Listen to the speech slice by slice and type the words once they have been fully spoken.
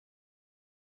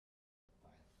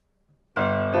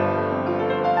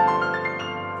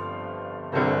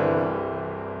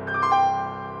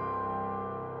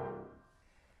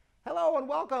and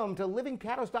welcome to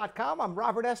livingpianos.com. I'm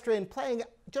Robert Estrin playing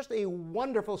just a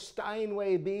wonderful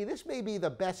Steinway B. This may be the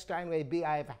best Steinway B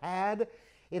I've had.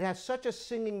 It has such a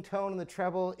singing tone in the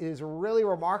treble. It is really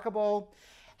remarkable.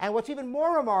 And what's even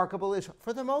more remarkable is,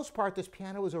 for the most part, this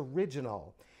piano is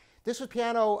original. This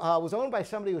piano was owned by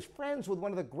somebody who was friends with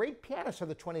one of the great pianists of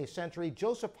the 20th century,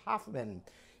 Joseph Hoffman.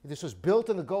 This was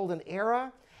built in the Golden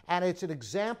Era, and it's an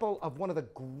example of one of the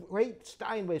great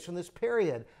Steinways from this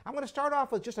period. I'm going to start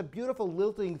off with just a beautiful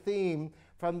lilting theme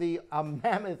from the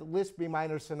Mammoth Liszt B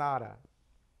minor sonata.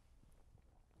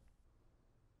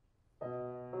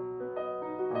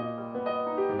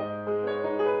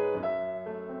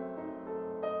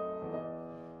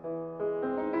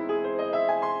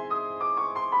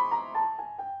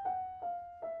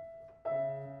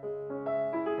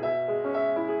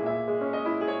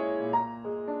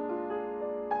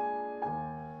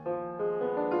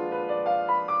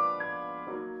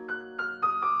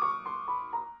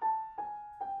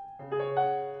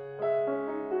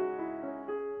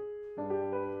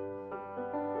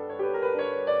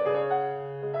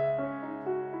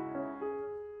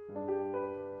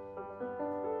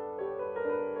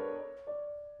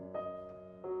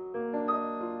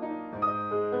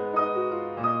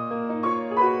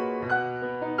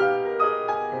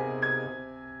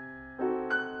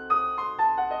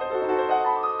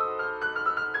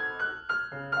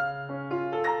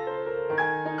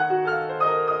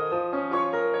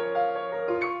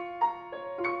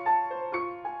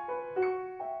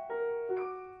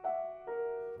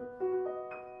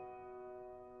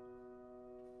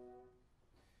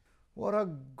 What a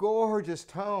gorgeous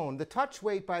tone. The touch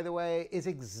weight, by the way, is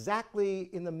exactly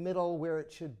in the middle where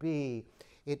it should be.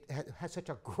 It has such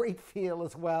a great feel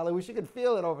as well. I wish you could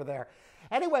feel it over there.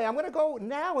 Anyway, I'm going to go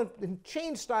now and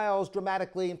change styles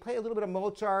dramatically and play a little bit of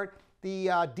Mozart, the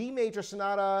D major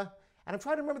sonata, and I'm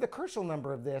trying to remember the Kursel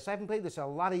number of this. I haven't played this in a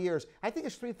lot of years. I think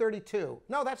it's 332.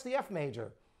 No, that's the F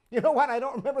major. You know what? I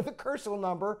don't remember the Kursel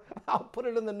number. I'll put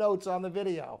it in the notes on the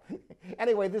video.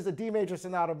 Anyway, this is the D major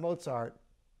sonata of Mozart.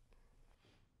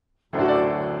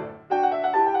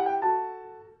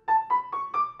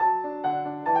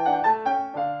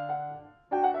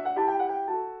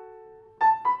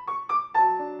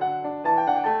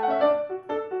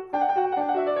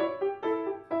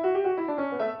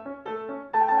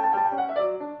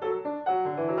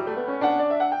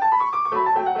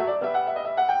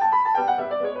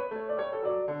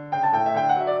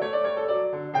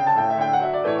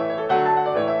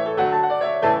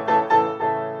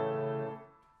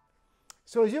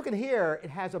 So as you can hear, it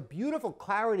has a beautiful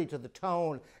clarity to the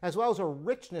tone, as well as a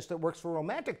richness that works for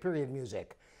Romantic period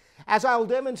music. As I'll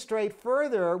demonstrate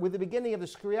further with the beginning of the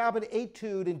Scriabin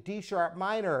Etude in D sharp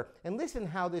minor, and listen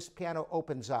how this piano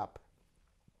opens up.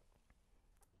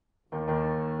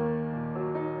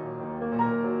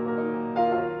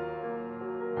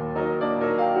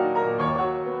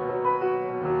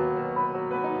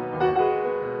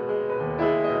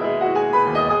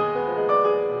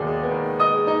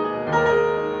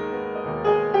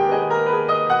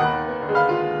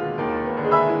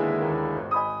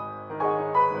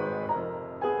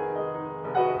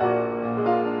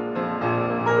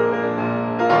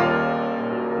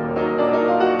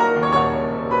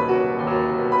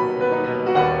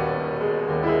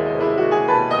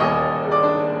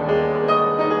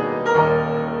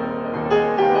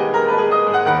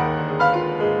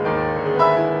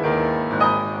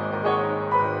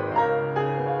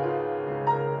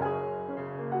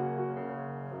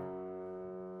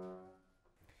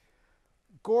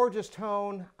 Gorgeous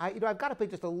tone. I've got to play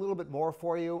just a little bit more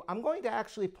for you. I'm going to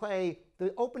actually play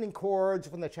the opening chords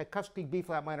from the Tchaikovsky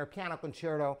B-flat minor piano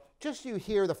concerto, just so you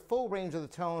hear the full range of the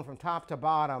tone from top to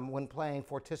bottom when playing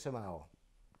fortissimo.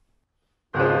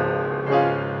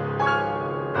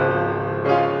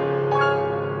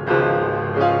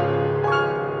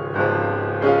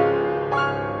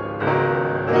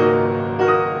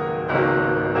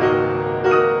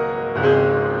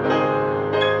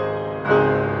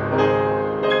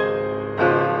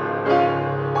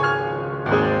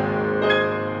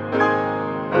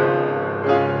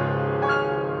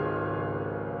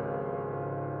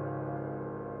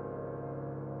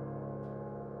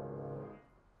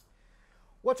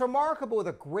 What's remarkable with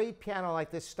a great piano like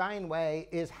this Steinway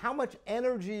is how much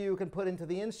energy you can put into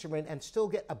the instrument and still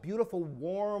get a beautiful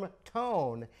warm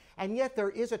tone. And yet there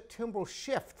is a timbral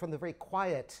shift from the very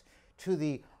quiet to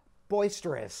the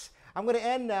boisterous. I'm going to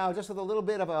end now just with a little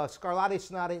bit of a Scarlatti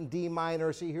sonata in D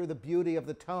minor so you hear the beauty of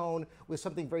the tone with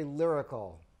something very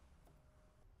lyrical.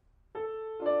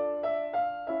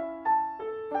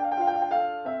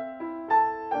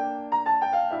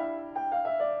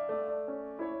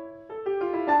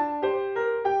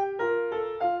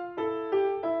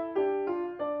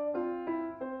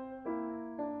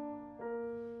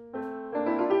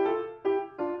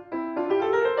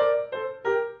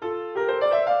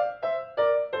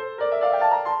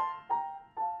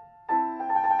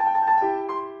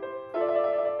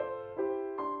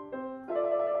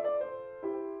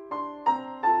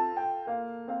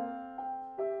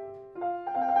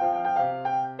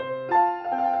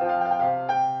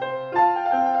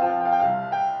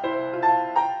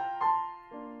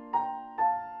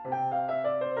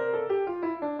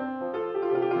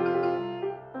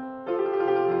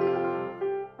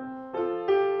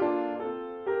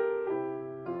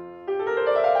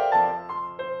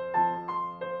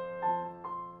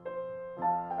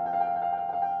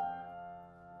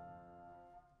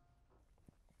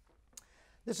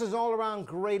 This is an all-around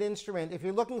great instrument. If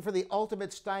you're looking for the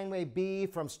ultimate Steinway B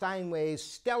from Steinway's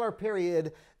stellar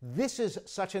period, this is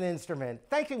such an instrument.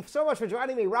 Thank you so much for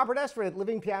joining me, Robert Estrin at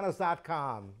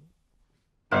livingpianos.com.